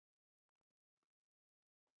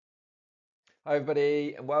Hi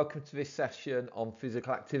everybody and welcome to this session on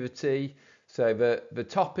physical activity. So the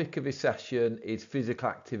topic of this session is physical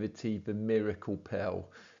activity, the miracle pill.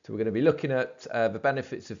 So we're going to be looking at the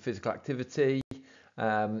benefits of physical activity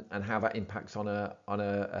and how that impacts on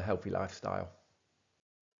a healthy lifestyle.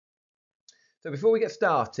 So before we get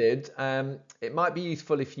started, it might be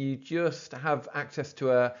useful if you just have access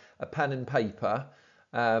to a pen and paper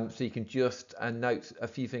so you can just note a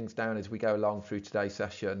few things down as we go along through today's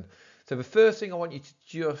session. So the first thing I want you to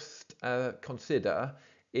just consider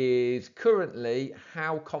is currently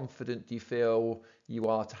how confident do you feel you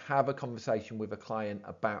are to have a conversation with a client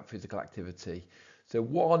about physical activity. So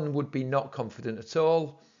 1 would be not confident at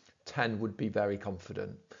all, 10 would be very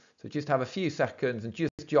confident. So just have a few seconds and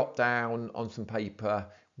just jot down on some paper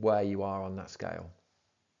where you are on that scale.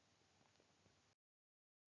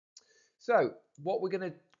 So what we're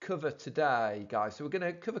going to cover today, guys, so we're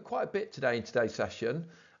going to cover quite a bit today in today's session.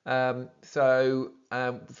 Firstly,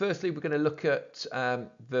 we're going to look at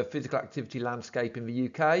the physical activity landscape in the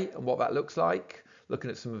UK and what that looks like, looking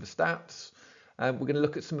at some of the stats. We're going to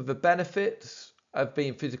look at some of the benefits of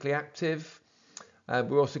being physically active.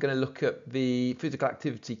 We're also going to look at the physical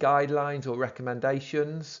activity guidelines or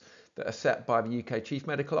recommendations that are set by the UK Chief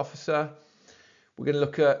Medical Officer. We're going to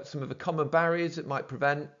look at some of the common barriers that might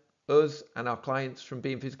prevent us and our clients from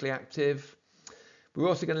being physically active. We're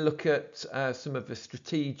also going to look at some of the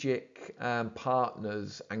strategic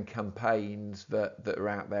partners and campaigns that are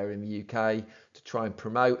out there in the UK to try and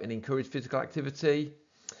promote and encourage physical activity.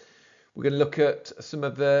 We're going to look at some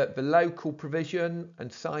of the local provision and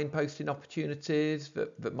signposting opportunities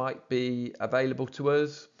that might be available to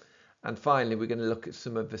us. And finally, we're going to look at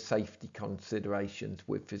some of the safety considerations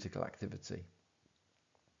with physical activity.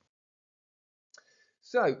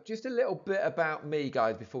 So just a little bit about me,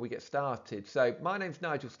 guys, before we get started. So my name's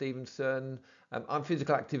Nigel Stevenson. I'm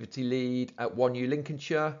physical activity lead at 1U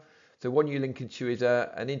Lincolnshire. So 1U Lincolnshire is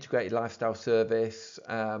an integrated lifestyle service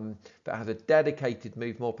that has a dedicated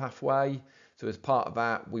Move More pathway. So as part of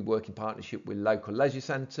that, we work in partnership with local leisure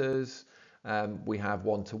centres. We have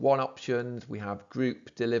one-to-one options, we have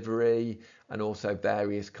group delivery, and also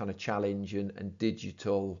various kind of challenge and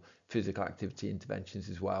digital physical activity interventions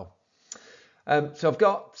as well. So I've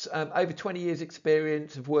got over 20 years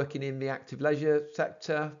experience of working in the active leisure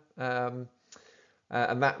sector, and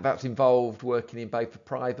that's involved working in both the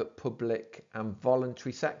private, public and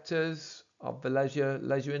voluntary sectors of the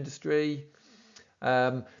leisure industry.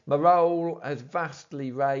 My role has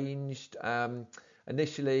vastly ranged,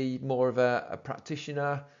 initially more of a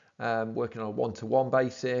practitioner, working on a one-to-one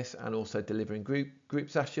basis and also delivering group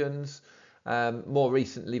sessions. More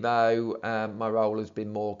recently though, my role has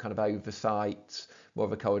been more kind of oversight, more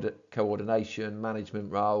of a coordination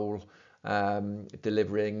management role,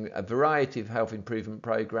 delivering a variety of health improvement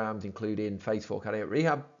programs, including phase 4 cardiac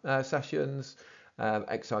rehab sessions,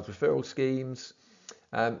 exercise referral schemes.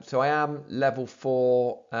 So I am level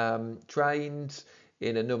 4 trained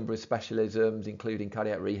in a number of specialisms, including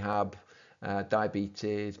cardiac rehab,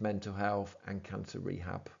 diabetes, mental health and cancer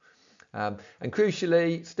rehab. And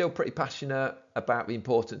crucially, still pretty passionate about the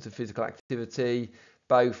importance of physical activity,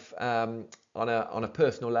 both on a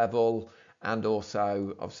personal level and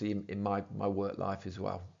also obviously in my work life as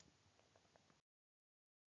well.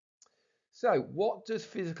 So what does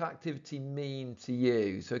physical activity mean to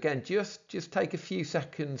you? So again, just take a few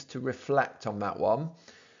seconds to reflect on that one.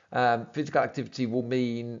 Physical activity will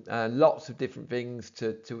mean lots of different things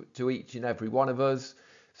to each and every one of us.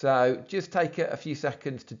 So just take a few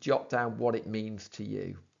seconds to jot down what it means to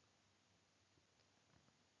you.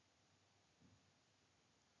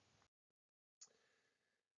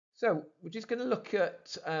 So we're just going to look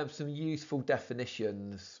at some useful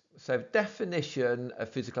definitions. So definition of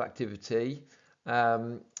physical activity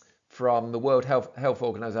from the World Health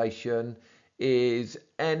Organization is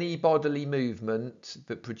any bodily movement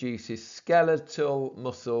that produces skeletal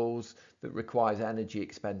muscles that requires energy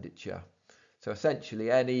expenditure. So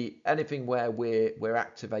essentially anything where we're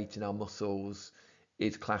activating our muscles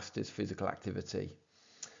is classed as physical activity.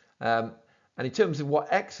 And in terms of what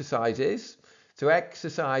exercise is, so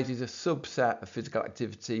exercise is a subset of physical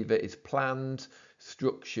activity that is planned,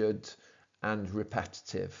 structured and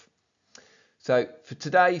repetitive. So for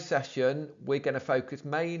today's session, we're going to focus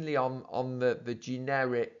mainly on the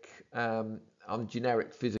generic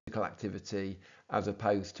physical activity as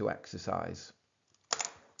opposed to exercise.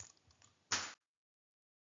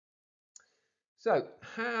 So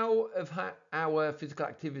how have our physical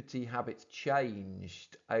activity habits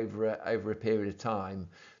changed over a period of time?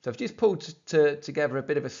 So I've just pulled together a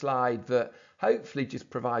bit of a slide that hopefully just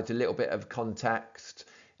provides a little bit of context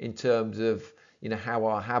in terms of how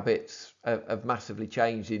our habits have massively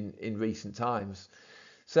changed in recent times.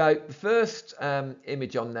 So the first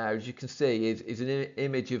image on there, as you can see, is an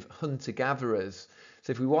image of hunter-gatherers.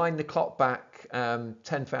 So if we wind the clock back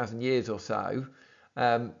 10,000 years or so,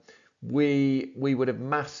 we would have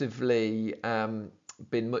massively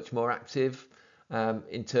been much more active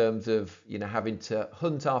in terms of having to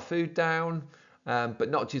hunt our food down, but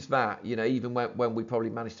not just that. Even when we probably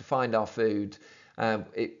managed to find our food,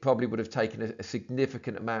 it probably would have taken a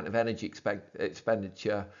significant amount of energy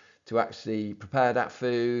expenditure to actually prepare that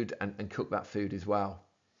food and cook that food as well.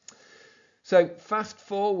 So fast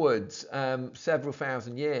forward several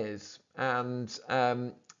thousand years, and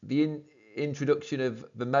the introduction of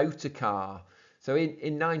the motor car. So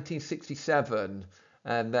in 1967,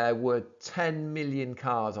 there were 10 million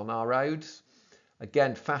cars on our roads.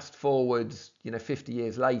 Again, fast forward 50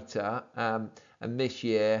 years later, and this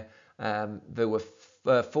year there were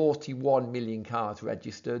 41 million cars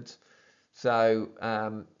registered. So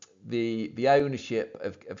the ownership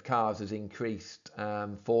of cars has increased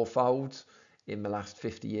fourfold in the last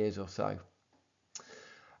 50 years or so.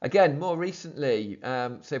 Again, more recently,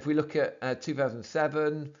 so if we look at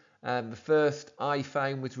 2007, the first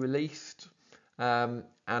iPhone was released, and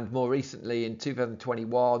more recently in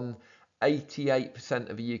 2021, 88%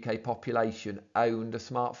 of the UK population owned a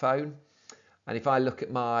smartphone. And if I look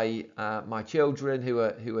at my children who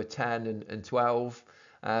are 10 and 12,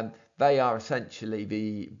 they are essentially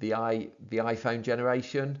the iPhone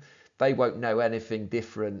generation. They won't know anything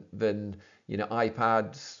different than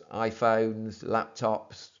iPads, iPhones,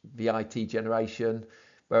 laptops, the IT generation.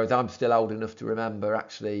 Whereas I'm still old enough to remember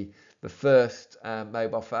actually the first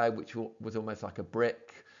mobile phone, which was almost like a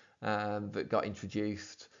brick that got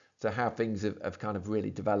introduced. So how things have kind of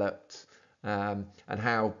really developed, and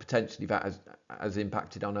how potentially that has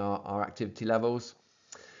impacted on our activity levels.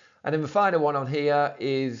 And then the final one on here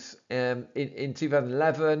is in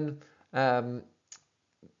 2011,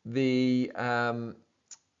 the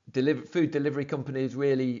food delivery companies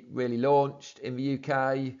really launched in the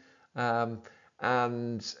UK,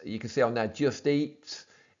 and you can see on there Just Eat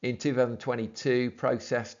in 2022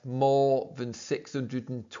 processed more than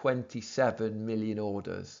 627 million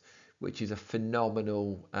orders, which is a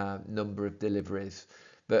phenomenal number of deliveries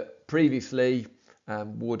that previously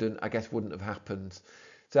wouldn't have happened.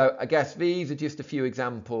 So I guess these are just a few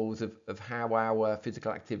examples of how our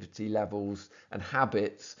physical activity levels and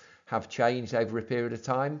habits have changed over a period of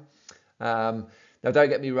time. Now, don't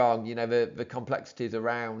get me wrong, the complexities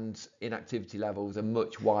around inactivity levels are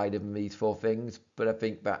much wider than these four things, but I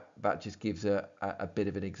think that just gives a bit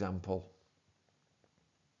of an example.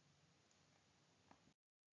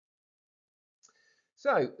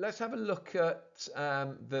 So let's have a look at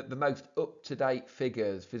the most up-to-date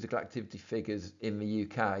figures, physical activity figures in the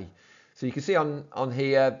UK. So you can see on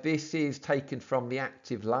here, this is taken from the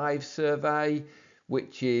Active Lives survey,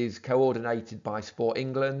 which is coordinated by Sport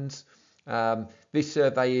England. This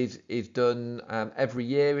survey is done every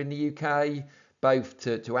year in the UK, both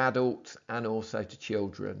to adults and also to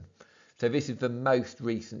children. So this is the most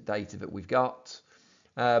recent data that we've got.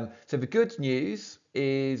 So the good news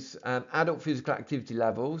is adult physical activity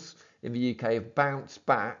levels in the UK have bounced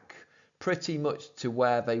back pretty much to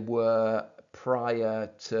where they were prior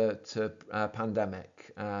to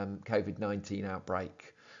pandemic, COVID-19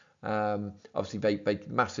 outbreak. Obviously they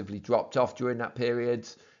massively dropped off during that period,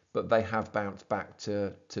 but they have bounced back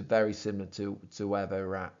to very similar to where they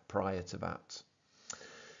were at prior to that.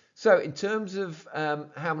 So in terms of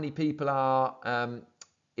how many people are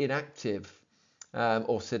inactive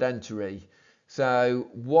or sedentary, so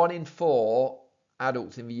 1 in 4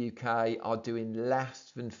 adults in the UK are doing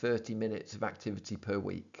less than 30 minutes of activity per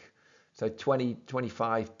week. So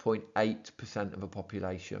 25.8% of the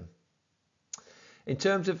population. In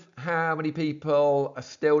terms of how many people are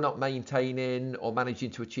still not maintaining or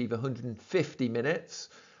managing to achieve 150 minutes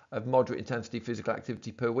of moderate intensity physical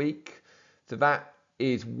activity per week, so that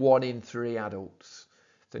is 1 in 3 adults.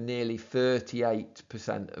 So nearly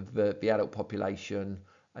 38% of the adult population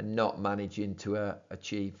are not managing to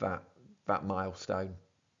achieve that milestone.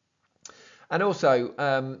 And also,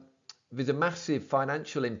 there's a massive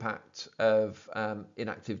financial impact of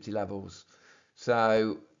inactivity levels.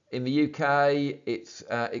 So in the UK, it's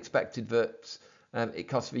expected that it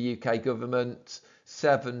costs the UK government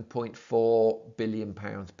 £7.4 billion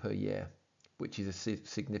per year, which is a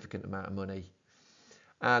significant amount of money.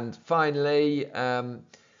 And finally,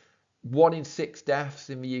 1 in 6 deaths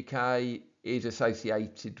in the UK is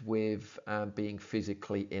associated with being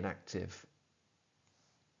physically inactive.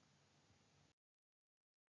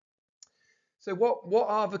 So what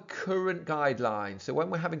are the current guidelines? So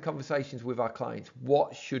when we're having conversations with our clients,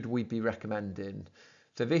 what should we be recommending?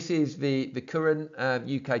 So this is the current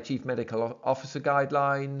UK Chief Medical Officer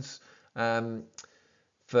guidelines um,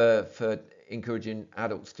 for encouraging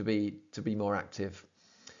adults to be more active.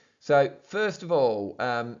 So first of all,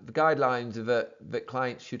 the guidelines are that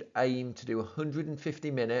clients should aim to do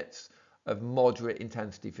 150 minutes of moderate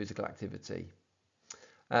intensity physical activity.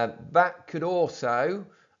 That could also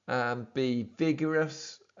be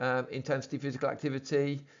vigorous intensity physical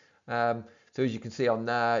activity. So as you can see on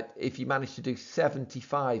there, if you manage to do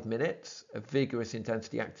 75 minutes of vigorous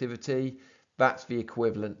intensity activity, that's the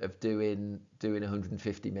equivalent of doing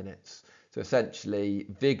 150 minutes. So essentially,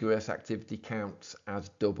 vigorous activity counts as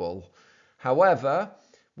double. However,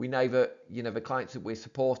 we know that the clients that we're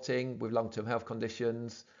supporting with long-term health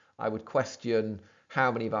conditions, I would question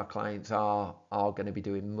how many of our clients are going to be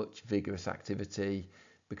doing much vigorous activity,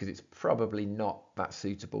 because it's probably not that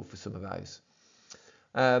suitable for some of those.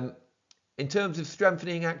 In terms of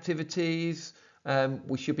strengthening activities,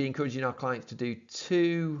 we should be encouraging our clients to do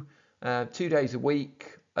two days a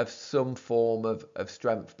week of some form of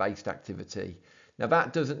strength-based activity. Now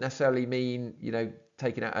that doesn't necessarily mean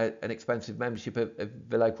taking out an expensive membership of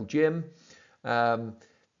the local gym.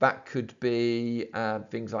 That could be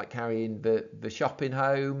things like carrying the shopping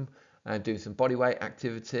home and doing some bodyweight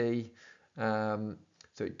activity.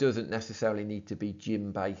 So it doesn't necessarily need to be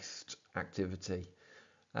gym-based activity.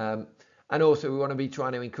 And also we want to be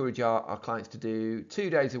trying to encourage our clients to do 2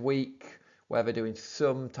 days a week where they're doing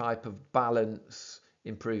some type of balance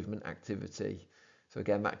improvement activity. So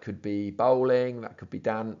again, that could be bowling, that could be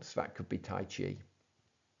dance, that could be Tai Chi.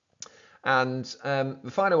 And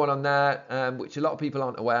the final one on there, which a lot of people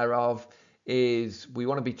aren't aware of, is we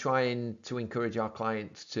want to be trying to encourage our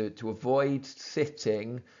clients to avoid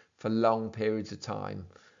sitting for long periods of time.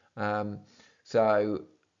 So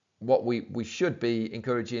what we should be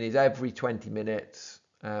encouraging is every 20 minutes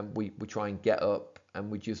we try and get up and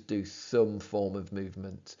we just do some form of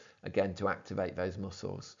movement, again, to activate those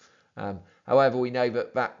muscles. However, we know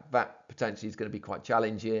that potentially is going to be quite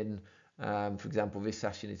challenging. For example, this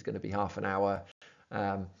session is going to be half an hour.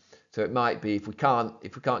 So it might be if we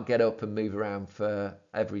can't get up and move around for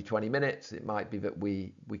every 20 minutes, it might be that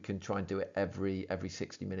we can try and do it every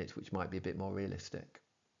 60 minutes, which might be a bit more realistic.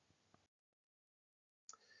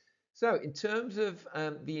 So in terms of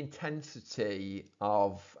the intensity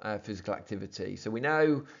of physical activity, so we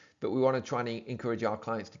know that we want to try and encourage our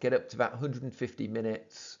clients to get up to about 150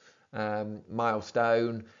 minutes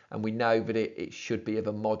milestone, and we know that it should be of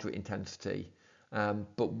a moderate intensity.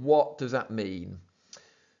 But what does that mean?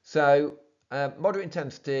 So moderate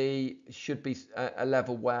intensity should be a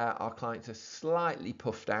level where our clients are slightly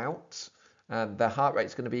puffed out. Their heart rate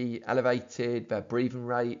is going to be elevated, their breathing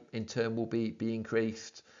rate in turn will be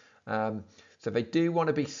increased. So they do want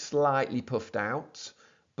to be slightly puffed out,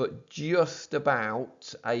 but just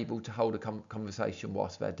about able to hold a conversation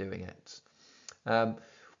whilst they're doing it.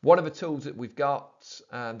 One of the tools that we've got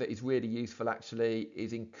that is really useful actually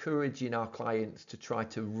is encouraging our clients to try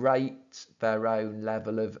to rate their own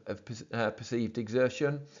level of perceived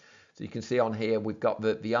exertion. So you can see on here we've got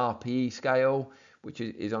the RPE scale, which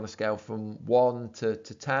is on a scale from 1 to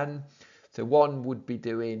 10. So 1 would be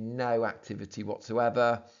doing no activity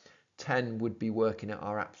whatsoever. 10 would be working at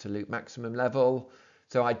our absolute maximum level.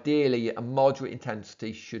 So ideally a moderate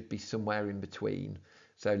intensity should be somewhere in between,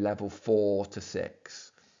 so level 4 to 6.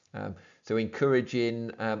 So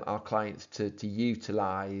encouraging our clients to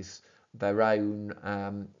utilise their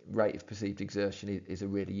own rate of perceived exertion is a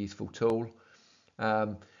really useful tool.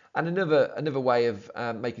 And another way of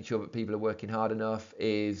making sure that people are working hard enough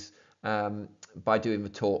is by doing the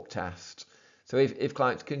talk test. So if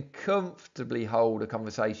clients can comfortably hold a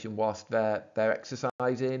conversation whilst they're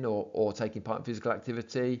exercising or taking part in physical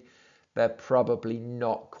activity, they're probably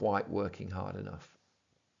not quite working hard enough.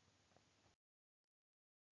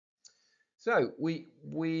 So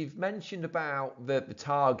we've mentioned about the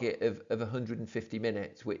target of 150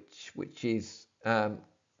 minutes, which is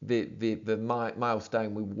the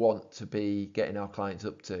milestone we want to be getting our clients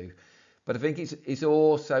up to. But I think it's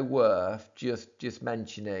also worth just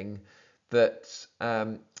mentioning that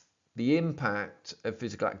the impact of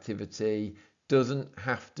physical activity doesn't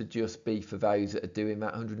have to just be for those that are doing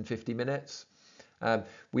that 150 minutes.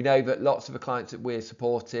 We know that lots of the clients that we're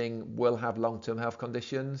supporting will have long-term health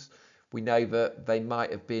conditions. We know that they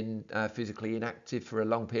might have been physically inactive for a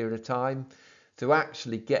long period of time. So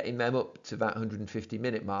actually getting them up to that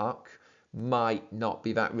 150-minute mark might not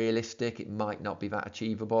be that realistic. It might not be that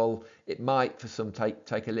achievable. It might for some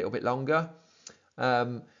take a little bit longer.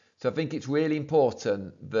 So I think it's really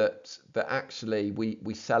important that actually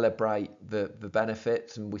we celebrate the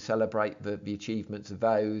benefits, and we celebrate the achievements of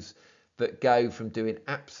those that go from doing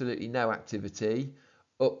absolutely no activity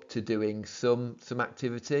up to doing some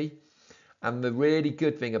activity. And the really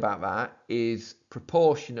good thing about that is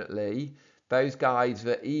proportionately, those guys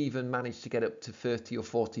that even manage to get up to 30 or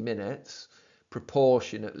 40 minutes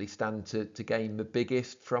proportionately stand to gain the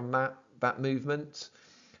biggest from that movement.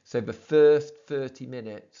 So the first 30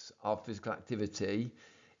 minutes of physical activity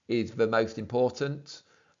is the most important,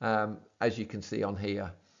 as you can see on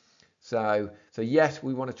here. So yes,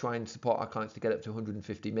 we want to try and support our clients to get up to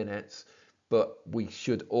 150 minutes, but we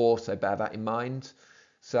should also bear that in mind.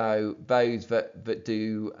 So those that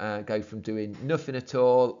do go from doing nothing at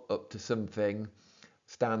all up to something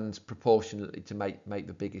stands proportionately to make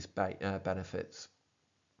the biggest benefits.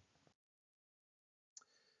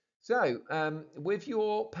 So, with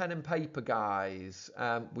your pen and paper, guys,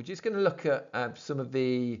 we're just going to look at some of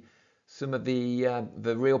the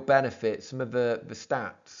real benefits, some of the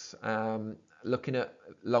stats, looking at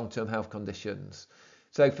long-term health conditions.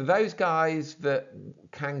 So, for those guys that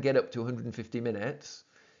can get up to 150 minutes,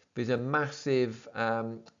 there's a massive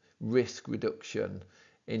risk reduction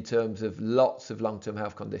in terms of lots of long-term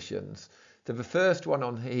health conditions. So, the first one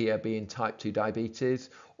on here being type 2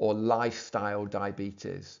 diabetes or lifestyle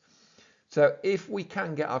diabetes. So if we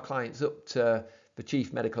can get our clients up to the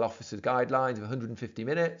Chief Medical Officer's guidelines of 150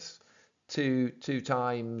 minutes, two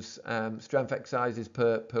times strength exercises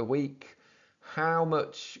per week, how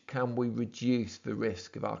much can we reduce the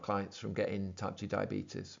risk of our clients from getting type 2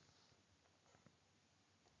 diabetes?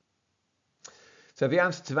 So the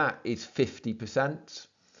answer to that is 50%,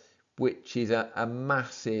 which is a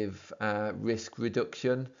massive risk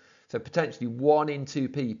reduction. So potentially 1 in 2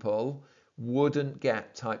 people wouldn't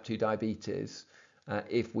get type 2 diabetes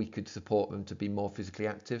if we could support them to be more physically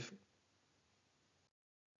active.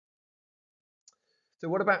 So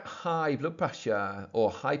what about high blood pressure or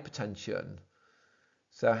hypertension?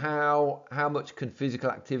 So how much can physical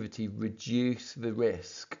activity reduce the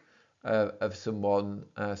risk of someone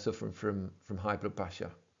suffering from high blood pressure?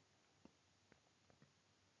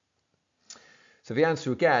 So the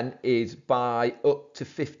answer again is by up to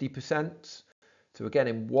 50%. So again,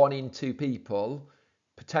 in 1 in 2 people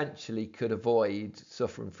potentially could avoid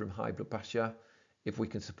suffering from high blood pressure if we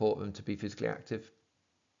can support them to be physically active.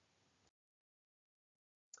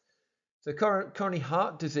 So coronary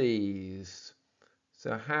heart disease.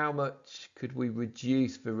 So how much could we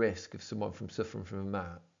reduce the risk of someone from suffering from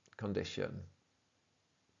that condition?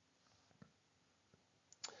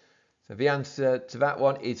 So the answer to that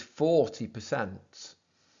one is 40%.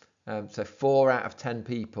 So 4 out of 10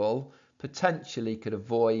 people potentially could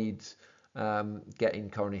avoid getting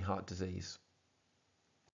coronary heart disease.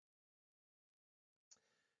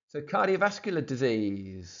 So cardiovascular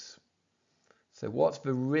disease. So what's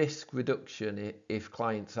the risk reduction if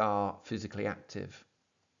clients are physically active?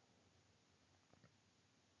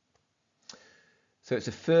 So it's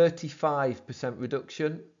a 35%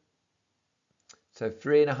 reduction. So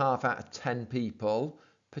 3.5 out of 10 people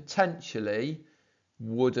potentially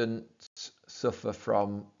wouldn't suffer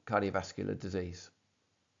from cardiovascular disease.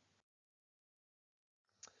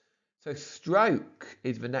 So stroke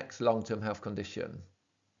is the next long-term health condition.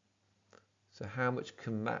 So how much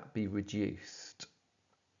can that be reduced?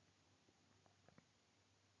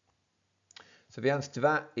 So the answer to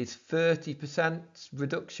that is 30%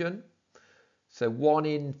 reduction. So 1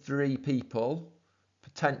 in 3 people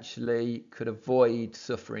potentially could avoid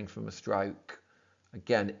suffering from a stroke,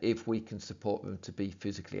 again, if we can support them to be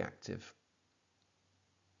physically active.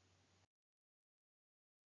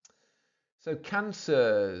 So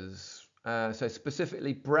cancers, so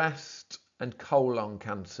specifically breast and colon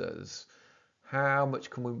cancers, how much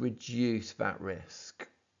can we reduce that risk?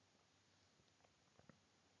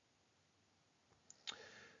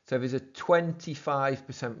 So there's a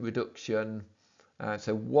 25% reduction.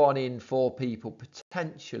 So 1 in 4 people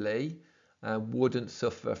potentially wouldn't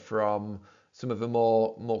suffer from some of the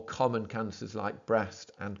more common cancers like breast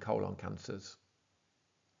and colon cancers.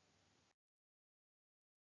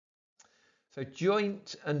 So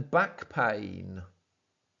joint and back pain.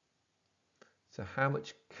 So how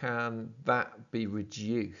much can that be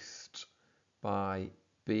reduced by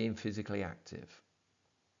being physically active?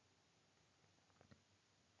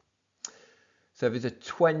 So there's a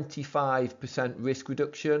 25% risk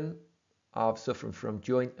reduction of suffering from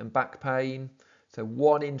joint and back pain. So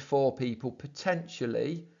 1 in 4 people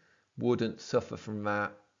potentially wouldn't suffer from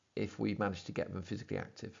that if we managed to get them physically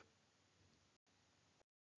active.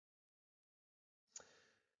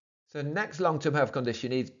 So next long-term health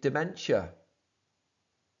condition is dementia.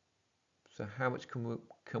 So how much can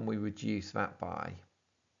we reduce that by?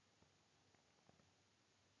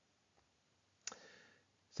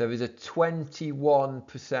 So there's a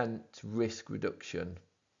 21% risk reduction.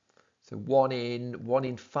 So one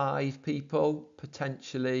in 5 people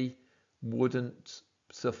potentially wouldn't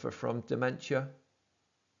suffer from dementia.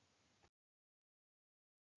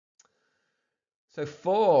 So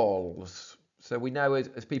falls. So we know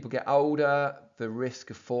as people get older, the risk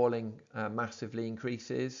of falling massively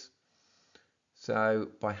increases. So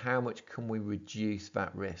by how much can we reduce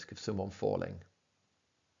that risk of someone falling?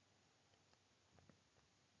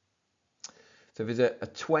 So there's a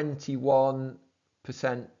 21%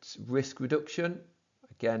 risk reduction,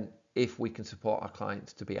 again, if we can support our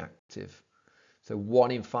clients to be active. So 1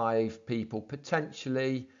 in 5 people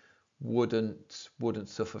potentially wouldn't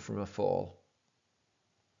suffer from a fall.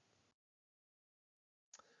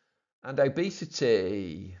 And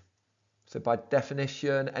obesity. So by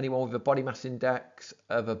definition, anyone with a body mass index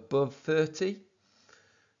of above 30.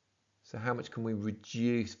 So how much can we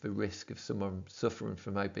reduce the risk of someone suffering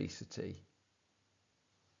from obesity?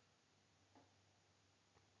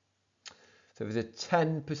 So there's a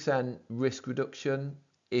 10% risk reduction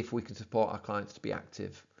if we can support our clients to be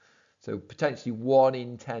active. So potentially 1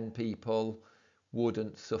 in 10 people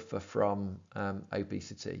wouldn't suffer from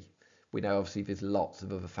obesity. We know obviously there's lots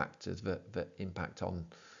of other factors that impact on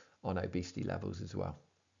obesity levels as well.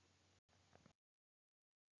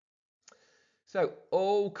 So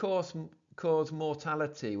all-cause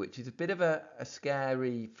mortality, which is a bit of a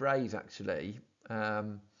scary phrase actually.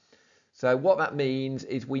 So what that means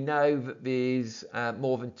is we know that there's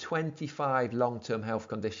more than 25 long-term health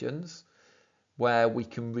conditions where we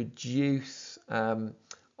can reduce our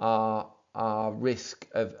risk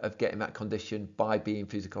of getting that condition by being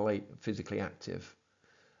physically active.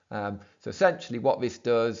 So essentially what this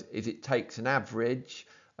does is it takes an average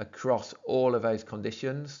across all of those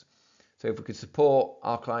conditions. So if we could support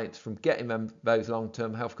our clients from getting those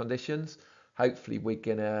long-term health conditions, hopefully we're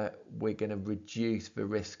gonna reduce the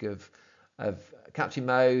risk of catching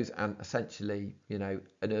those and essentially, you know,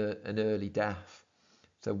 an early death.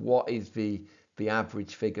 So what is the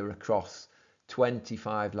average figure across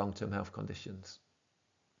 25 long-term health conditions?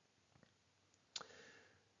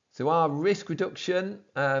 So our risk reduction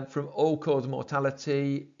from all-cause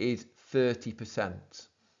mortality is 30%.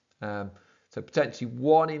 So potentially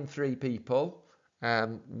 1 in 3 people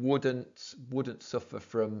wouldn't suffer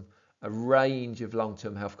from a range of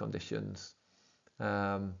long-term health conditions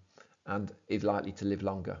and is likely to live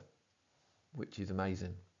longer, which is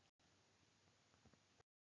amazing.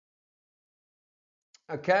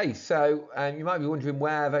 Okay, so you might be wondering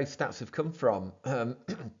where those stats have come from.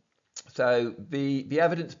 So the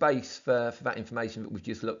evidence base for that information that we've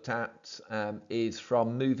just looked at is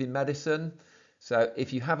from Moving Medicine. So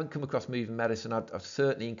if you haven't come across Moving Medicine, I'd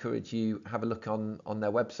certainly encourage you have a look on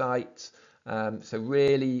their website. So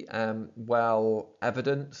really well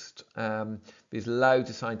evidenced. There's loads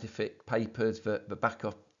of scientific papers that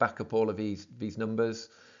back up all of these numbers.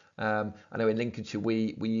 I know in Lincolnshire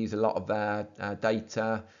we use a lot of their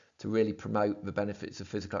data to really promote the benefits of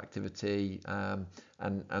physical activity and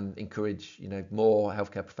encourage, you know, more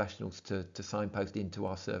healthcare professionals to signpost into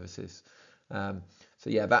our services. So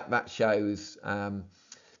yeah, that shows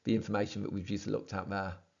the information that we've just looked at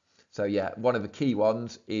there. So yeah, one of the key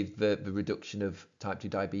ones is the reduction of type 2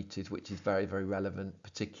 diabetes, which is very, very relevant,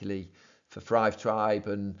 particularly for Thrive Tribe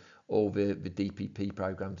and all the DPP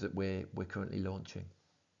programs that we're currently launching.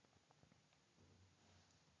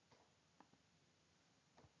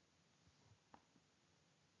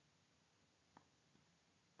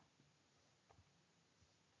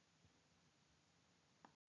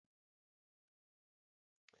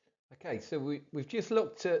 Okay, so we've just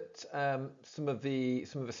looked at some of the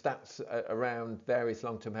stats around various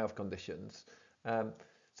long-term health conditions.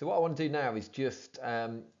 So what I want to do now is just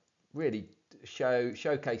really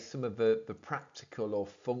showcase some of the practical or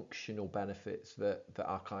functional benefits that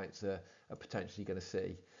our clients are potentially going to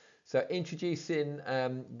see. So introducing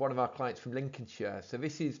one of our clients from Lincolnshire. So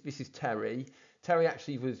this is Terry. Terry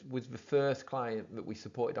actually was the first client that we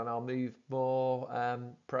supported on our Move More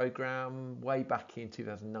program way back in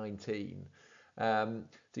 2019. So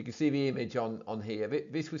you can see the image on here.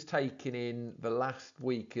 This was taken in the last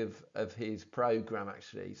week of his program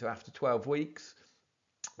actually. So after 12 weeks.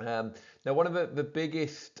 Now one of the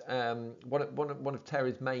biggest, one of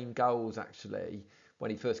Terry's main goals actually when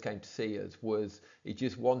he first came to see us was he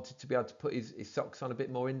just wanted to be able to put his socks on a bit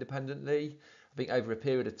more independently. I think over a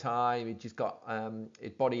period of time, he just got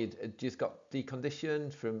his body had just got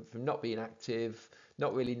deconditioned from not being active,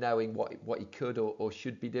 not really knowing what he could or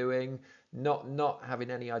should be doing. not having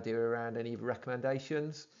any idea around any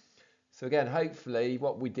recommendations. So again, hopefully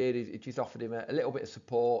what we did is it just offered him a little bit of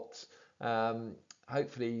support, um,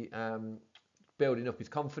 hopefully building up his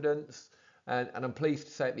confidence. And I'm pleased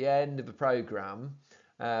to say at the end of the programme,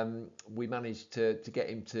 we managed to get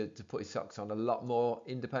him to put his socks on a lot more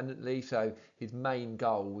independently. So his main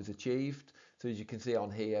goal was achieved. So as you can see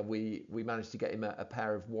on here, we managed to get him a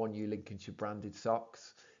pair of One U Lincolnshire branded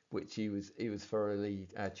socks, which he was thoroughly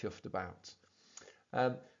chuffed about.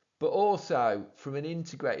 Um, but also from an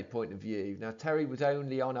integrated point of view, now Terry was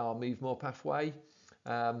only on our Move More pathway,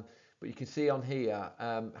 but you can see on here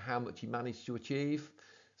how much he managed to achieve.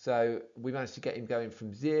 So we managed to get him going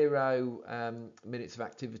from 0 minutes of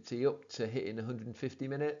activity up to hitting 150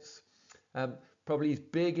 minutes. Probably his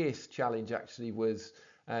biggest challenge actually was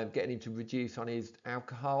getting him to reduce on his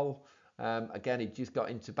alcohol. Again, he just got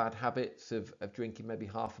into bad habits of drinking maybe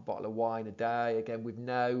half a bottle of wine a day, again, with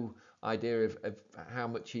no idea of how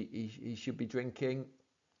much he should be drinking.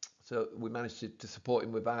 So we managed to support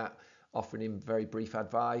him with that, offering him very brief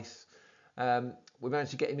advice. We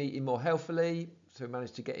managed to get him eating more healthily. So we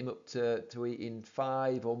managed to get him up to eating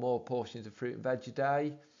 5 or more portions of fruit and veg a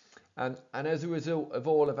day. And as a result of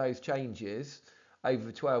all of those changes,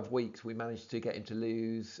 over 12 weeks, we managed to get him to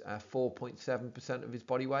lose 4.7% of his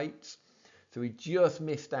body weight. So we just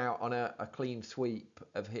missed out on a clean sweep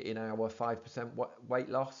of hitting our 5% weight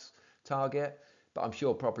loss target. But I'm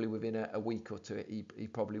sure probably within a week or two, he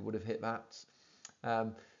probably would have hit that.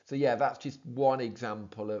 So yeah, that's just one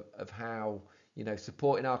example of how, you know,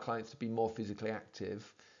 supporting our clients to be more physically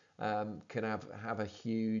active can have a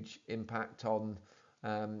huge impact on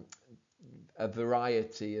a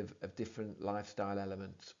variety of different lifestyle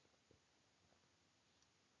elements.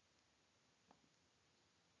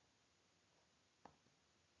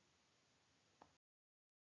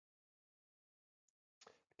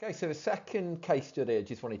 Okay, so the second case study I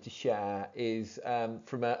just wanted to share is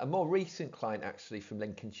from a more recent client actually from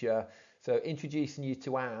Lincolnshire. So introducing you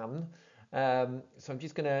to Anne. So I'm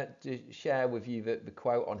just going to share with you the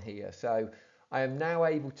quote on here. So I am now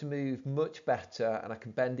able to move much better and I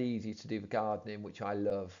can bend easier to do the gardening, which I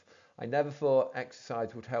love. I never thought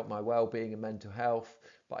exercise would help my well-being and mental health,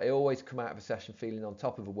 but I always come out of a session feeling on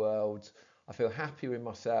top of the world. I feel happier in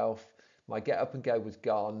myself. My get up and go was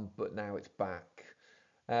gone, but now it's back.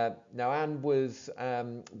 Now, Anne was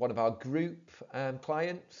one of our group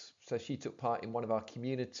clients, so she took part in one of our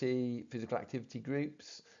community physical activity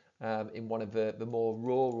groups in one of the more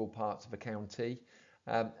rural parts of the county.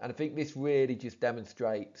 And I think this really just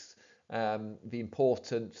demonstrates the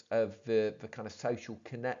importance of the kind of social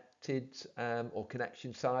connected or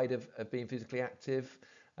connection side of being physically active.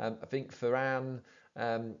 I think for Anne,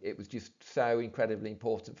 it was just so incredibly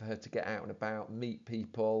important for her to get out and about, meet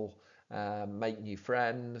people, make new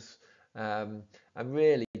friends, and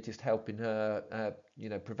really just helping her, you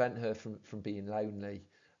know, prevent her from being lonely.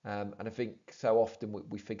 And I think so often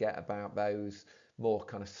we forget about those more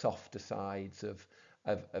kind of softer sides of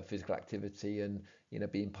physical activity and, you know,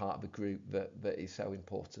 being part of a group that is so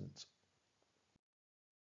important.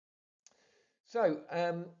 So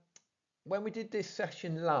when we did this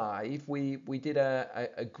session live, we did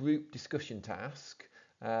a group discussion task.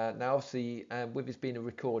 Now, obviously, with this being a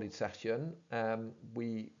recorded session,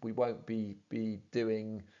 we won't be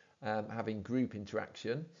doing having group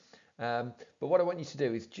interaction. But what I want you to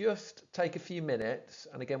do is just take a few minutes,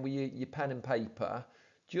 and again, with your pen and paper,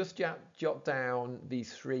 just jot down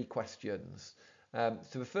these 3 questions.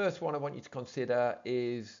 So the first one I want you to consider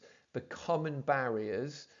is the common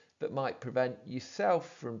barriers that might prevent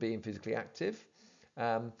yourself from being physically active,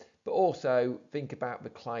 but also think about the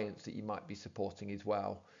clients that you might be supporting as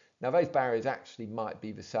well. Now, those barriers actually might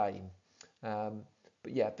be the same,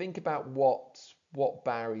 but yeah, think about what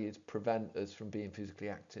barriers prevent us from being physically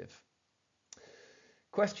active.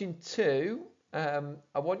 Question 2,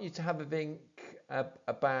 I want you to have a think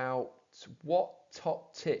about what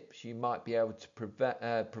top tips you might be able to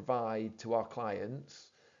provide to our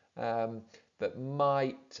clients that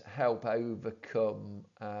might help overcome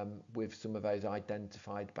with some of those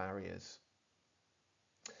identified barriers.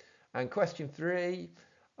 And question 3,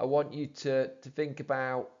 I want you to think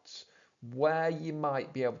about where you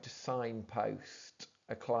might be able to signpost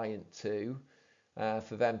a client to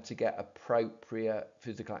for them to get appropriate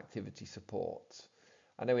physical activity support.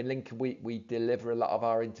 I know in Lincoln we deliver a lot of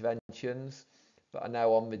our interventions, but I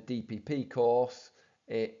know on the DPP course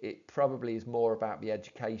it probably is more about the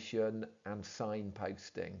education and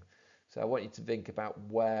signposting. So I want you to think about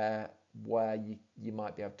where you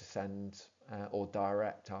might be able to send or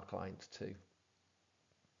direct our clients to.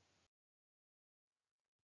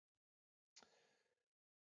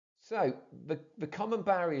 So the common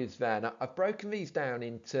barriers then, I've broken these down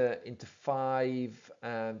into five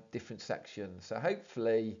different sections. So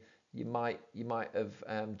hopefully you might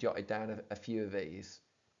have jotted down a few of these.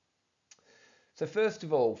 So first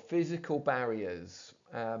of all, physical barriers.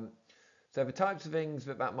 So the types of things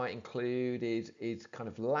that might include is kind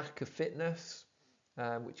of lack of fitness,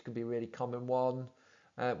 which can be a really common one.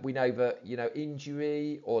 We know that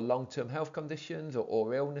injury or long-term health conditions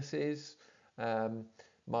or illnesses um,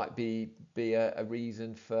 might be a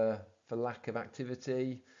reason for lack of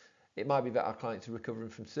activity. It might be that our clients are recovering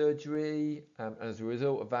from surgery and as a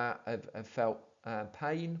result of that have felt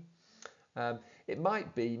pain. It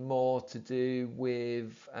might be more to do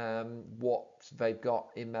with what they've got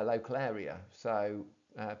in their local area, so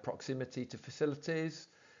proximity to facilities,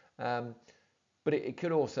 um, but it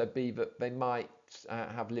could also be that they might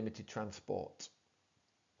have limited transport.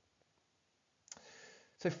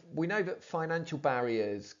 So we know that financial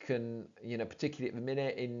barriers can, particularly at the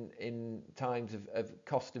minute in times of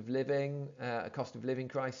cost of living, a cost of living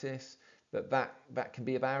crisis, that can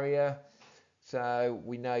be a barrier. So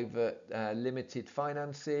we know that limited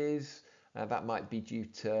finances, that might be due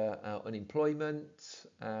to unemployment.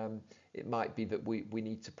 It might be that we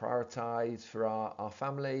need to prioritise for our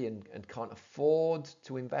family and can't afford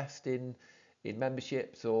to invest in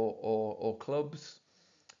memberships or clubs.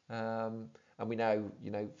 And we know,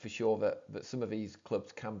 for sure that some of these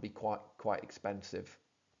clubs can be quite expensive.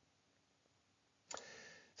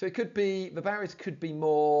 So the barriers could be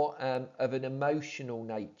more of an emotional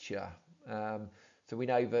nature. So we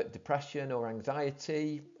know that depression or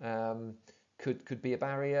anxiety could be a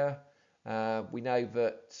barrier. We know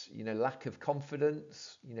that lack of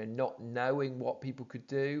confidence, not knowing what people could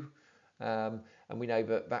do, and we know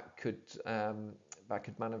that could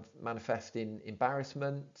manifest in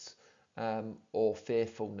embarrassment or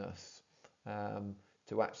fearfulness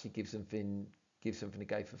to actually give something a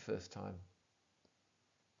go for the first time.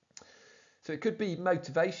 So it could be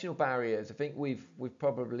motivational barriers. I think we've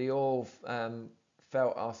probably all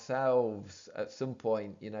felt ourselves at some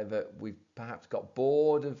point, that we've perhaps got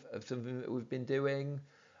bored of something that we've been doing.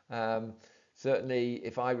 Certainly,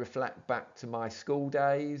 if I reflect back to my school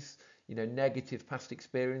days, negative past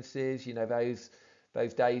experiences,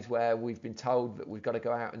 those days where we've been told that we've got to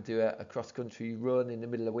go out and do a cross-country run in the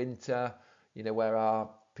middle of winter, where our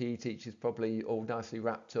PE teacher's probably all nicely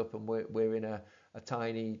wrapped up and we're in a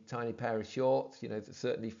tiny pair of shorts.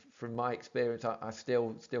 Certainly from my experience, I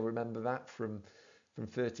still remember that from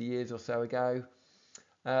 30 years or so ago.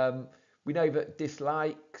 We know that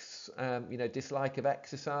dislikes, dislike of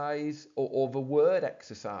exercise or the word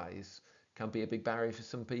exercise can be a big barrier for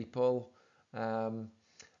some people.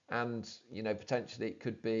 And potentially it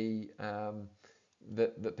could be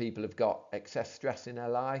that people have got excess stress in their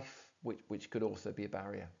life, which could also be a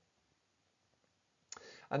barrier.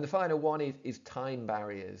 And the final one is time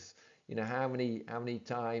barriers. How many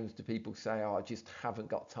times do people say, "Oh, I just haven't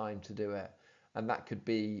got time to do it"? And that could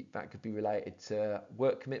be related to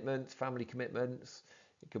work commitments, family commitments.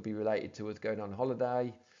 It could be related to us going on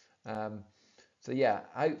holiday. So yeah,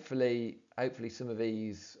 hopefully some of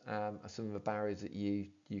these are some of the barriers that you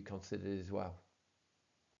considered as well.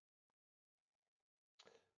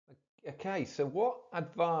 Okay, so what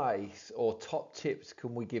advice or top tips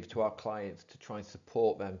can we give to our clients to try and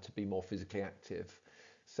support them to be more physically active?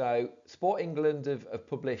 So Sport England have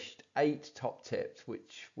published 8 top tips,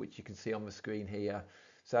 which you can see on the screen here.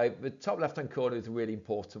 So the top left-hand corner is a really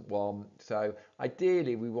important one. So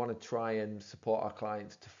ideally, we want to try and support our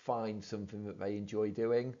clients to find something that they enjoy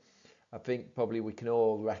doing. I think probably we can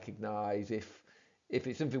all recognise if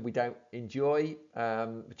it's something we don't enjoy,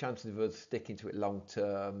 the chances of us sticking to it long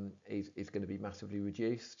term is going to be massively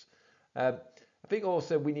reduced. I think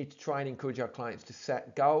also we need to try and encourage our clients to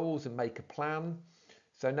set goals and make a plan.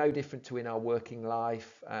 So no different to in our working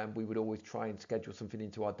life, we would always try and schedule something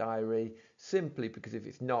into our diary, simply because if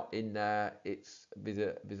it's not in there,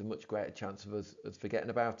 there's a much greater chance of us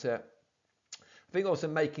forgetting about it. I think also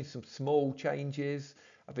making some small changes.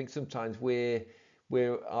 I think sometimes we're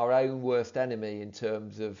our own worst enemy in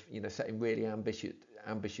terms of setting really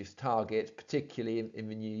ambitious targets, particularly in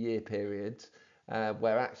the new year period,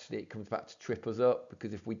 where actually it comes back to trip us up,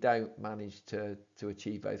 because if we don't manage to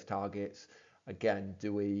achieve those targets, again,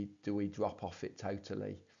 do we drop off it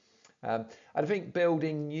totally? And I think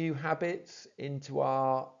building new habits into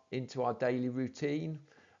our daily routine.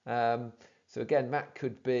 So again, that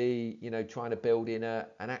could be trying to build in an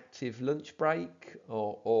active lunch break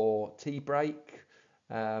or tea break.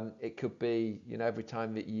 It could be every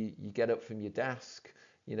time that you get up from your desk,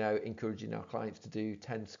 encouraging our clients to do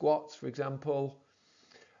 10 squats, for example.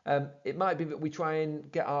 It might be that we try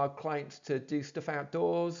and get our clients to do stuff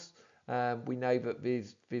outdoors. We know that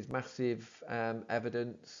there's massive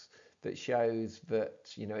evidence that shows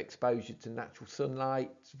that exposure to natural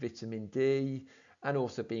sunlight, vitamin D, and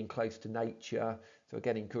also being close to nature. So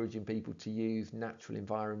again, encouraging people to use natural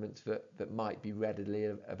environments that might be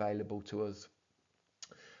readily available to us.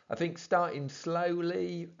 I think starting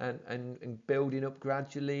slowly and building up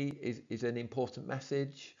gradually is an important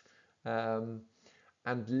message. Um,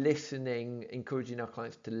 and listening, encouraging our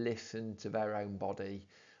clients to listen to their own body.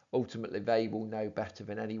 Ultimately, they will know better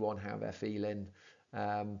than anyone how they're feeling,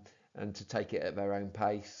 um, and to take it at their own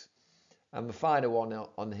pace. And the final one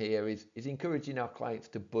on here is encouraging our clients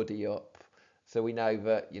to buddy up. So we know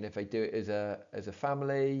that if they do it as a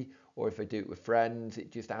family, or if they do it with friends,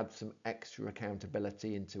 it just adds some extra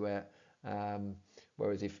accountability into it.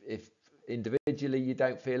 Whereas if individually you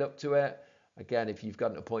don't feel up to it, again, if you've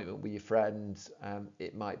got an appointment with your friends,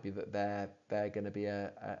 it might be that they're going to be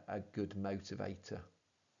a good motivator.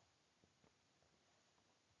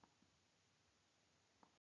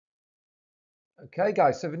 Okay,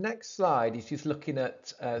 guys, so the next slide is just looking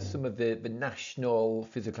at some of the national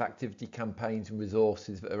physical activity campaigns and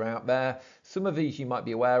resources that are out there. Some of these you might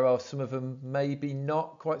be aware of, some of them maybe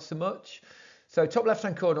not quite so much. So top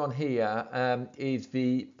left-hand corner on here is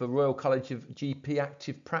the Royal College of GP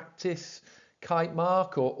Active Practice kite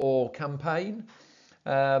mark or campaign.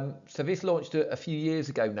 So this launched a few years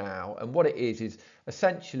ago now, and what it is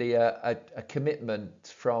essentially a commitment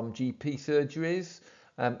from GP surgeries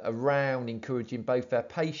around encouraging both their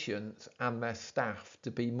patients and their staff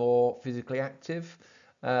to be more physically active.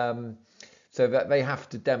 So that they have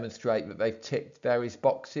to demonstrate that they've ticked various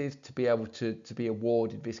boxes to be able to be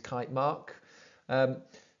awarded this kite mark.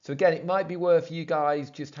 So again, it might be worth you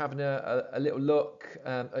guys just having a little look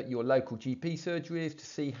at your local GP surgeries to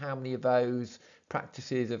see how many of those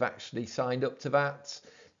practices have actually signed up to that,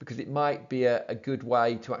 because it might be a good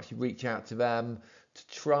way to actually reach out to them to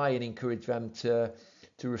try and encourage them to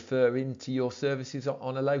refer into your services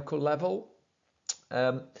on a local level.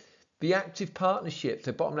 The active partnerships,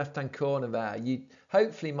 so bottom left hand corner there, you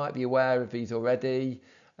hopefully might be aware of these already.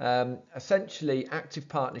 Essentially, active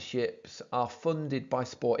partnerships are funded by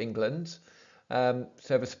Sport England.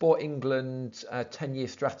 So the Sport England 10-year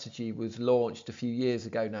strategy was launched a few years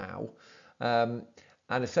ago now.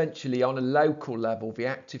 And essentially on a local level, the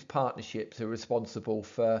active partnerships are responsible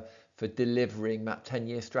for delivering that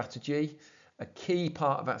 10-year strategy. A key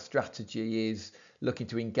part of that strategy is looking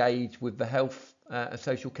to engage with the health and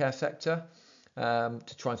social care sector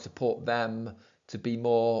to try and support them to be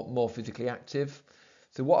more physically active.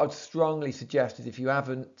 So what I'd strongly suggest is if you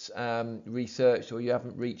haven't researched or you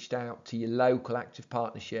haven't reached out to your local active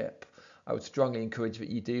partnership, I would strongly encourage that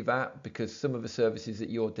you do that, because some of the services that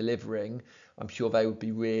you're delivering, I'm sure they would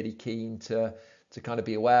be really keen to kind of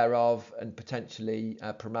be aware of and potentially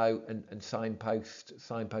promote and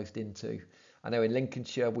signpost into. I know in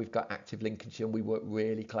Lincolnshire, we've got Active Lincolnshire and we work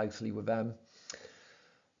really closely with them.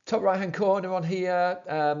 Top right hand corner on here,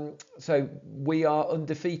 so We Are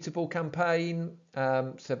Undefeatable campaign.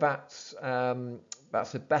 So that's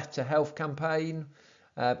a better health campaign.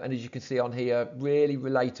 And as you can see on here, really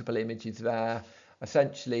relatable images there.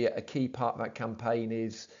 Essentially, a key part of that campaign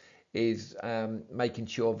is making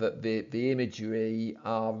sure that the imagery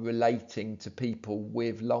are relating to people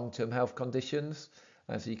with long-term health conditions.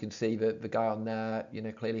 So you can see that the guy on there,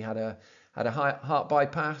 clearly had a heart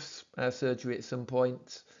bypass surgery at some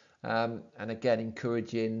point. And again,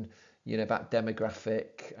 encouraging that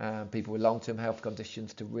demographic, people with long-term health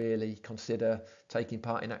conditions, to really consider taking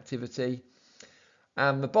part in activity.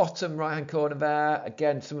 And the bottom right hand corner there,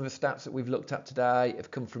 again, some of the stats that we've looked at today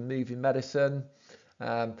have come from Moving Medicine.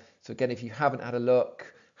 So again, if you haven't had a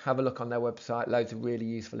look, have a look on their website. Loads of really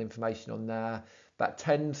useful information on there. That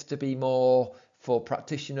tends to be more for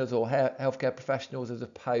practitioners or healthcare professionals as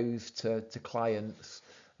opposed to clients.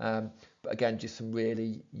 But again, just some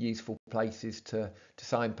really useful places to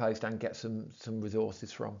signpost and get some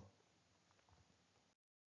resources from.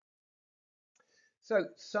 So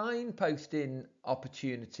signposting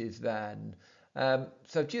opportunities then.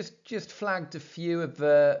 So just flagged a few of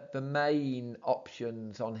the main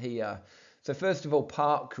options on here. So first of all,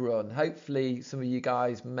 park run. Hopefully some of you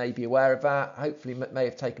guys may be aware of that. Hopefully may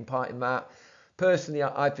have taken part in that. Personally,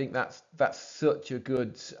 I think that's such a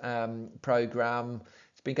good program.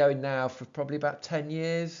 It's been going now for probably about 10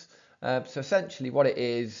 years. So essentially what it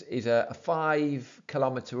is a 5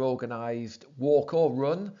 kilometre organised walk or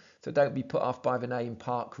run. So don't be put off by the name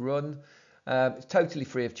Park Run. It's totally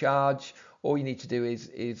free of charge. All you need to do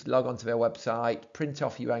is log onto their website, print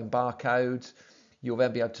off your own barcode. You'll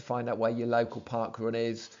then be able to find out where your local park run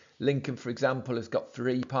is. Lincoln, for example, has got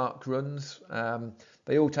 3 park runs.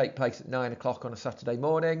 They all take place at 9 o'clock on a Saturday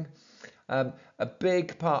morning. A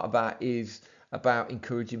big part of that is about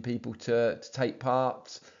encouraging people to take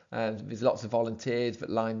part. There's lots of volunteers that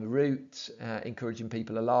line the route, encouraging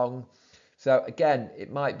people along. So again,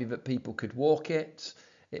 it might be that people could walk it.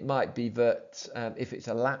 It might be that if it's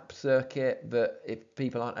a lap circuit, that if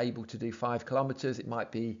people aren't able to do 5 kilometres, it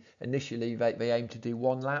might be initially they aim to do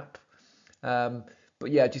 1 lap. But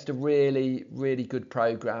yeah, just a really, really good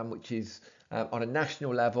programme, which is on a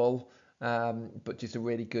national level, but just a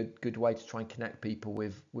really good way to try and connect people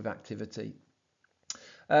with activity.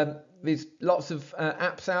 There's lots of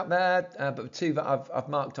apps out there, but the 2 that I've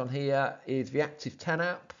marked on here is the Active 10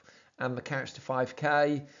 app and the Couch to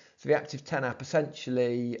 5K. So the Active 10 app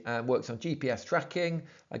essentially works on GPS tracking.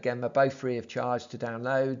 Again, they're both free of charge to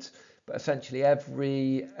download, but essentially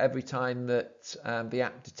every time that the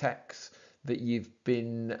app detects that you've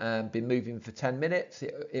been moving for 10 minutes,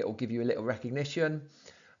 it'll give you a little recognition.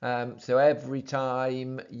 So every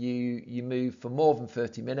time you move for more than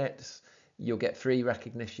 30 minutes, you'll get 3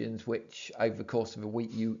 recognitions, which over the course of a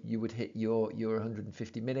week you would hit your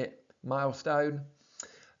 150-minute milestone.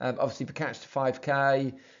 Obviously, the Couch to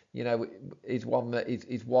 5K, is one that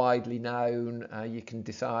is widely known. You can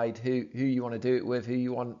decide who you want to do it with, who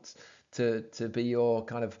you want to be your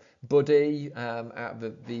kind of buddy out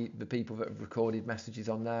of the people that have recorded messages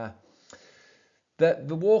on there.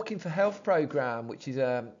 The Walking for Health programme, which is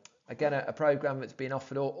again a programme that's been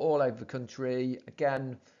offered all over the country.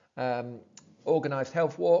 Again, organised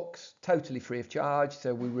health walks, totally free of charge,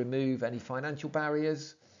 so we remove any financial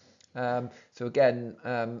barriers. So again,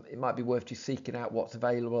 it might be worth just seeking out what's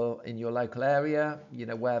available in your local area,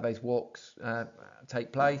 where those walks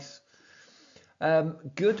take place.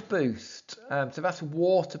 Good Boost, so that's a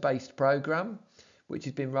water-based programme which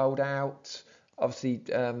has been rolled out, obviously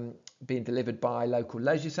being delivered by local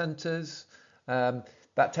leisure centres.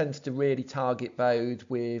 That tends to really target those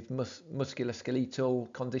with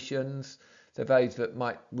musculoskeletal conditions, so those that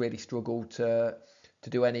might really struggle to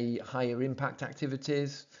do any higher impact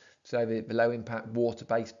activities. So the low impact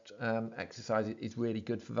water-based exercise is really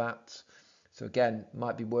good for that. So again,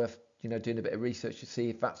 might be worth doing a bit of research to see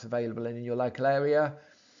if that's available in your local area.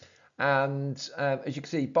 And as you can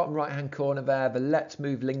see, bottom right hand corner there, the Let's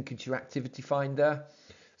Move Lincolnshire Activity Finder.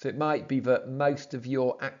 So it might be that most of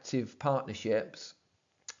your active partnerships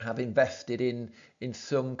have invested in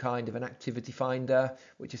some kind of an activity finder,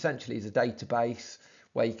 which essentially is a database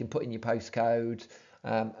where you can put in your postcode,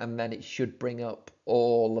 and then it should bring up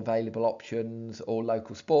all available options, all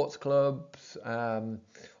local sports clubs,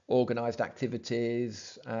 organised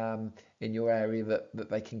activities in your area that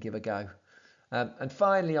they can give a go. And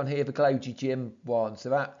finally on here, the Glowgy Gym one. So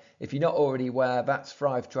that, if you're not already aware, that's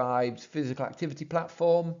Thrive Tribe's physical activity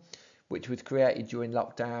platform, which was created during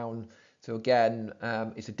lockdown. So again,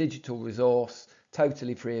 it's a digital resource,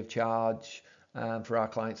 totally free of charge for our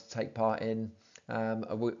clients to take part in.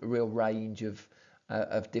 A real range of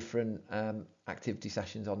different activity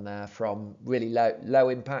sessions on there, from really low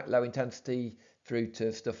impact, low intensity, through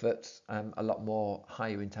to stuff that's a lot more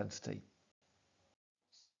higher intensity.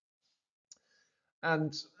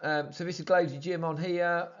 And so this is Glowgy Gym on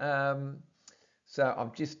here. So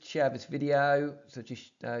I've just shared this video, so it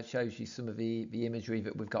just shows you some of the imagery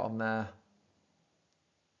that we've got on there.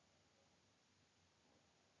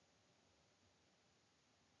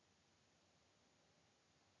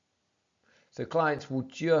 So clients will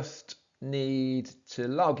just need to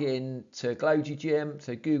log in to Glowgy Gym,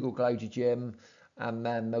 so Google Glowgy Gym, and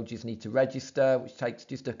then they'll just need to register, which takes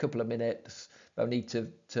just a couple of minutes. They'll need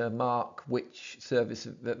to mark which service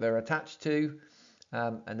that they're attached to,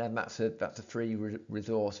 and then that's a free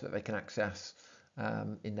resource that they can access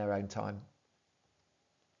in their own time.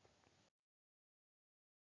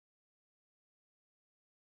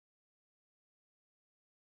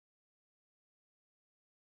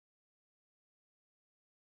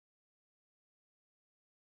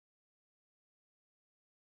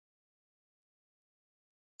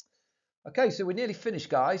 Okay, so we're nearly finished,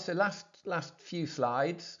 guys. So last few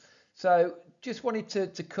slides. So just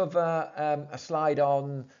wanted to cover a slide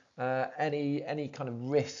on any kind of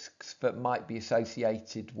risks that might be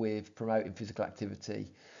associated with promoting physical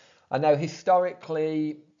activity. I know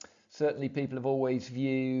historically, certainly people have always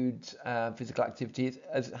viewed physical activity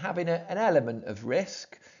as having an element of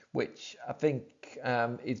risk, which I think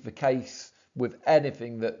is the case with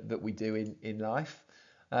anything that we do in life.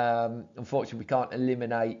 Unfortunately, we can't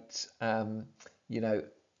eliminate, a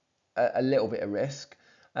little bit of risk.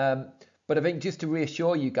 But I think just to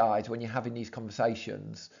reassure you guys when you're having these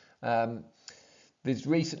conversations, There's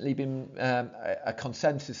recently been a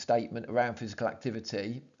consensus statement around physical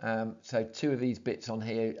activity. So two of these bits on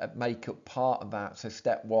here make up part of that. So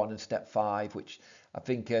step 1 and step 5, which I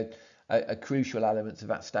think are crucial elements of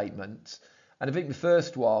that statement. And I think the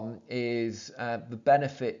first one is the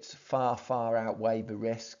benefits far outweigh the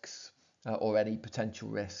risks or any potential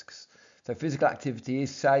risks. So physical activity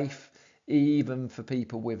is safe, even for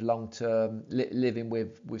people with long-term living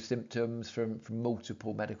with symptoms from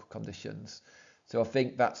multiple medical conditions. So I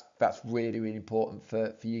think that's really important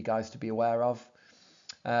for you guys to be aware of.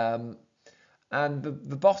 And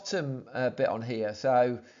the bottom bit on here.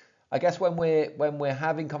 So I guess when we're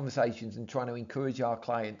having conversations and trying to encourage our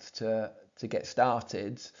clients to get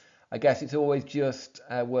started, I guess it's always just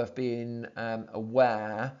worth being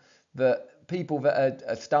aware that people that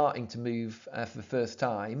are starting to move for the first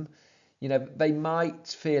time, they might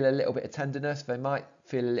feel a little bit of tenderness, they might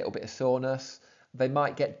feel a little bit of soreness, they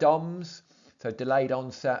might get DOMS, so delayed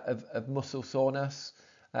onset of muscle soreness.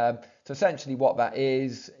 So essentially what that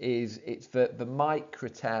is it's the micro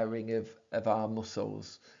tearing of our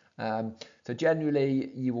muscles. So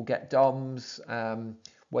generally you will get DOMS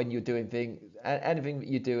when you're doing anything that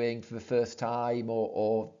you're doing for the first time,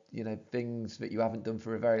 or things that you haven't done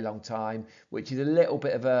for a very long time, which is a little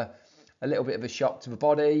bit of a shock to the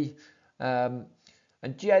body.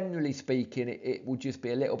 And generally speaking, it will just be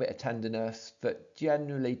a little bit of tenderness that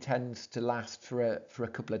generally tends to last for a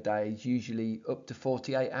couple of days, usually up to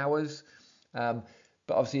 48 hours. But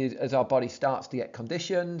obviously, as our body starts to get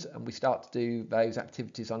conditioned and we start to do those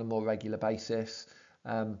activities on a more regular basis,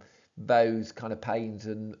 those kind of pains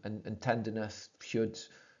and tenderness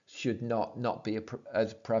should not be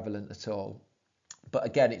as prevalent at all. But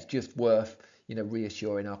again, it's just worth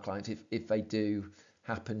reassuring our clients if they do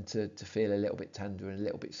happen to feel a little bit tender and a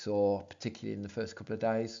little bit sore, particularly in the first couple of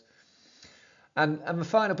days. And the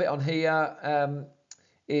final bit on here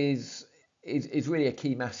is really a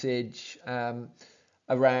key message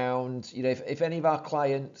around, if any of our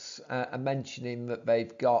clients are mentioning that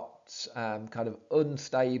they've got kind of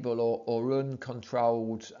unstable or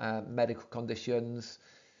uncontrolled medical conditions,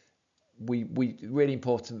 we really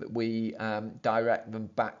important that we direct them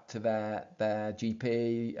back to their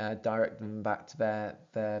GP, direct them back to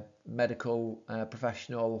their medical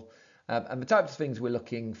professional. And the types of things we're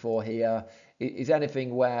looking for here is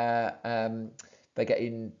anything where they're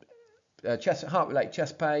getting heart-related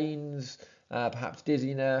chest pains, perhaps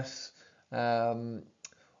dizziness,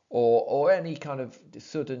 or any kind of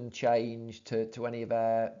sudden change to any of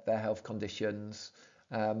their health conditions.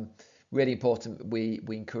 Really important that we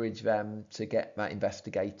encourage them to get that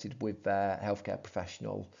investigated with their healthcare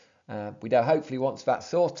professional. We know hopefully once that's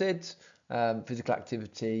sorted, physical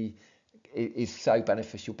activity is so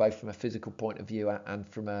beneficial both from a physical point of view and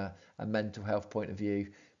from a mental health point of view.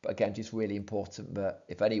 But again, just really important that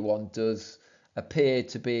if anyone does appear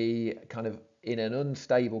to be kind of in an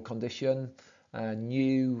unstable condition,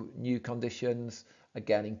 new conditions,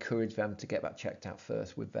 again, encourage them to get that checked out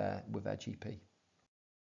first with their GP.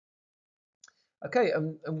 Okay,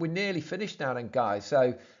 and we're nearly finished now then, guys.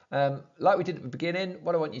 So like we did at the beginning,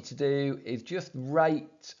 what I want you to do is just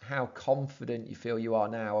rate how confident you feel you are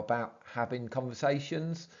now about having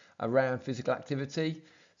conversations around physical activity.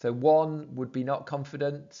 So 1 would be not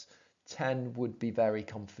confident, 10 would be very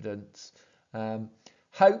confident.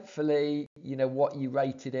 Hopefully, what you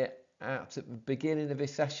rated it at the beginning of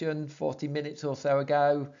this session, 40 minutes or so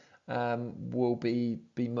ago, will be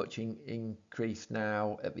much increased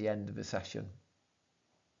now at the end of the session.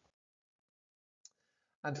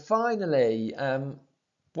 And finally,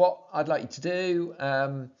 what I'd like you to do,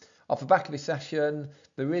 off the back of this session,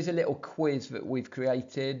 there is a little quiz that we've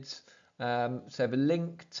created. So the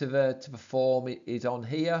link to the form is on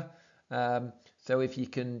here. So if you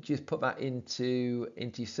can just put that into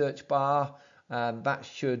your search bar, that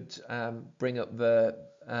should bring up the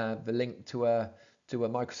link to a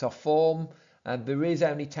Microsoft form. And there is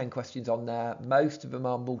only 10 questions on there. Most of them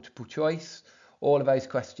are multiple choice. All of those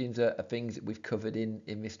questions are things that we've covered in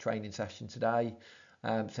this training session today.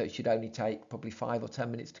 So it should only take probably 5 or 10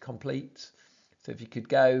 minutes to complete. So if you could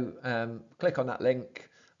go click on that link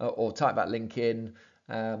or type that link in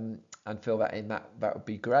and fill that in, that would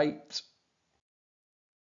be great.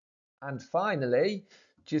 And finally,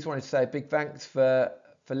 just wanted to say a big thanks for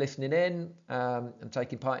listening in and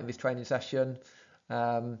taking part in this training session.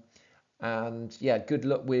 And yeah, good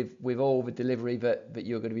luck with all the delivery that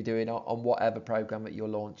you're going to be doing on whatever program that you're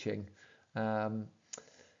launching.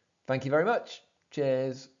 Thank you very much.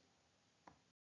 Cheers.